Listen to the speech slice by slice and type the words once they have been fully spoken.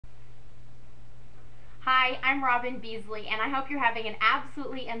Hi, I'm Robyn Beazley, and I hope you're having an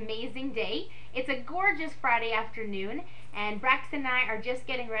absolutely amazing day. It's a gorgeous Friday afternoon, and Braxton and I are just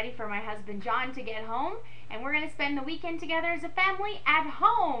getting ready for my husband John to get home, and we're going to spend the weekend together as a family at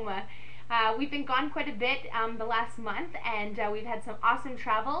home. We've been gone quite a bit the last month, and we've had some awesome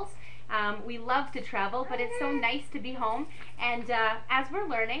travels. We love to travel, but it's so nice to be home. And as we're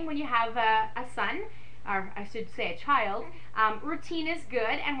learning, when you have a son, or I should say a child, routine is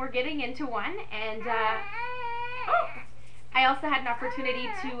good, and we're getting into one. And I also had an opportunity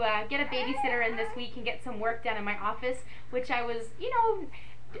to get a babysitter in this week and get some work done in my office, which I was,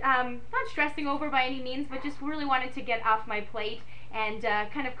 not stressing over by any means, but just really wanted to get off my plate and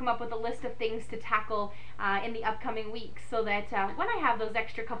kind of come up with a list of things to tackle in the upcoming weeks, so that when I have those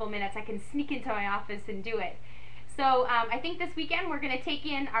extra couple minutes, I can sneak into my office and do it. So I think this weekend we're going to take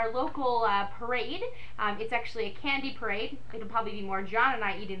in our local parade. It's actually a candy parade. It'll probably be more John and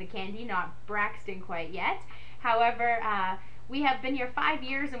I eating the candy, not Braxton quite yet. However, we have been here 5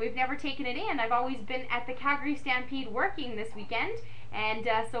 years and we've never taken it in. I've always been at the Calgary Stampede working this weekend. And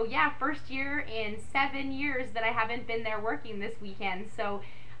so yeah, first year in 7 years that I haven't been there working this weekend. So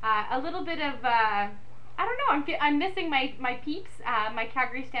a little bit of I don't know, I'm missing my peeps, my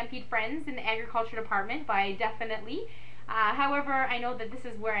Calgary Stampede friends in the agriculture department by definitely. However, I know that this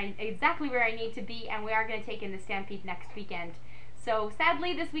is exactly where I need to be, and we are going to take in the Stampede next weekend. So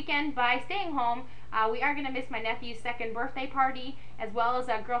sadly this weekend, by staying home, we are going to miss my nephew's second birthday party, as well as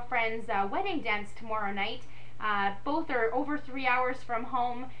a girlfriend's wedding dance tomorrow night. Both are over 3 hours from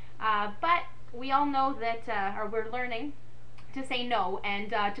home, but we all know that, or we're learning to say no,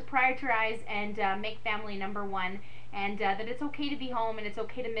 and to prioritize and make family number one, and that it's okay to be home and it's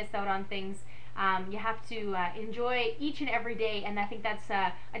okay to miss out on things. You have to enjoy each and every day, and I think that's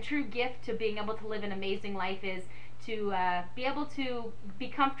a true gift to being able to live an amazing life, is to be able to be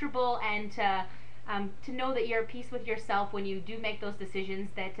comfortable and to know that you're at peace with yourself when you do make those decisions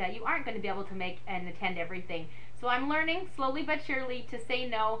that you aren't going to be able to make and attend everything. So I'm learning slowly but surely to say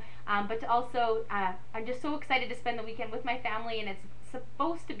no, but to also, I'm just so excited to spend the weekend with my family, and it's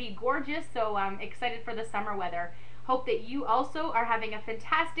supposed to be gorgeous, so I'm excited for the summer weather. Hope that you also are having a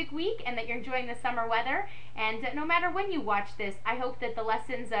fantastic week and that you're enjoying the summer weather. And no matter when you watch this, I hope that the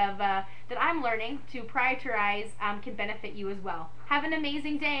lessons of that I'm learning to prioritize can benefit you as well. Have an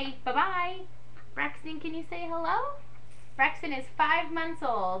amazing day. Bye-bye. Braxton, can you say hello? Braxton is 5 months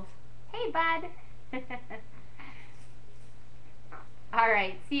old. Hey, bud.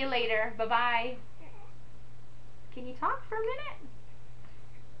 Alright, see you later. Bye-bye. Can you talk for a minute?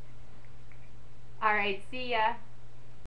 Alright, see ya.